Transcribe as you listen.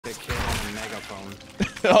megaphone.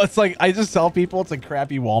 Oh, it's like I just tell people it's a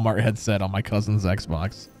crappy Walmart headset on my cousin's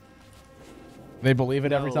Xbox. They believe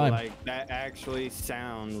it every time. Like that actually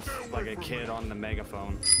sounds like a kid on the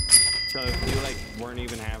megaphone. So if you like weren't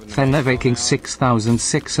even having the Elevating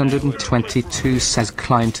 6622 says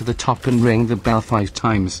climb to the top and ring the bell 5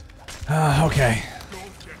 times. Okay. I'll do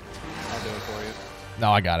it for you.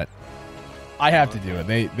 No, I got it. I have to do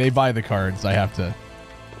it. They buy the cards. I have to.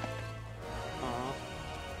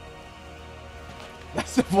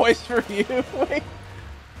 That's the voice for you. Wait.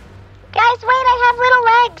 Guys, wait, I have little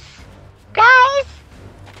legs. Guys,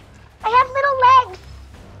 I have little legs.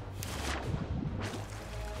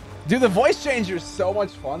 Dude, the voice changer is so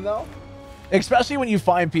much fun, though. Especially when you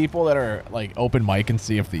find people that are, like, open mic and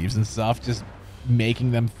Sea of Thieves and stuff, just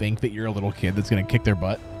making them think that you're a little kid that's going to kick their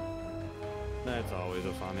butt. That's always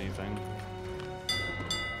a funny thing.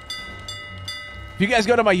 If you guys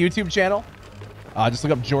go to my YouTube channel, just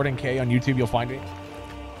look up Jordan K on YouTube, you'll find me.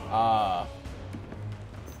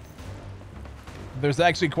 There's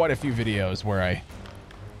actually quite a few videos where I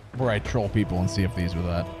troll people and Sea of Thieves with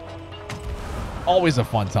that. Always a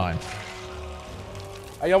fun time.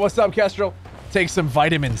 Hey, yo, what's up, Kestrel? Take some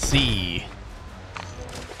vitamin C.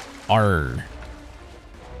 Arr.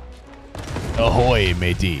 Ahoy,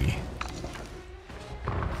 matey.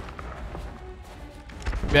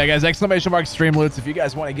 Yeah, guys, exclamation mark stream loots. If you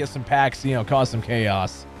guys want to get some packs, you know, cause some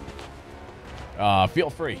chaos, feel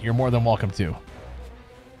free. You're more than welcome to.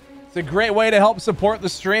 It's a great way to help support the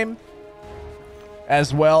stream,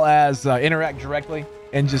 as well as interact directly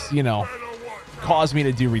and just, you know, cause me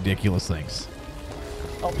to do ridiculous things.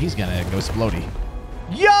 Oh, he's gonna go splody.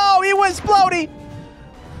 Yo, he went splody!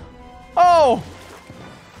 Oh!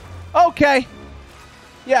 Okay.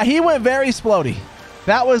 Yeah, he went very splody.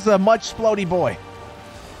 That was a much splody boy.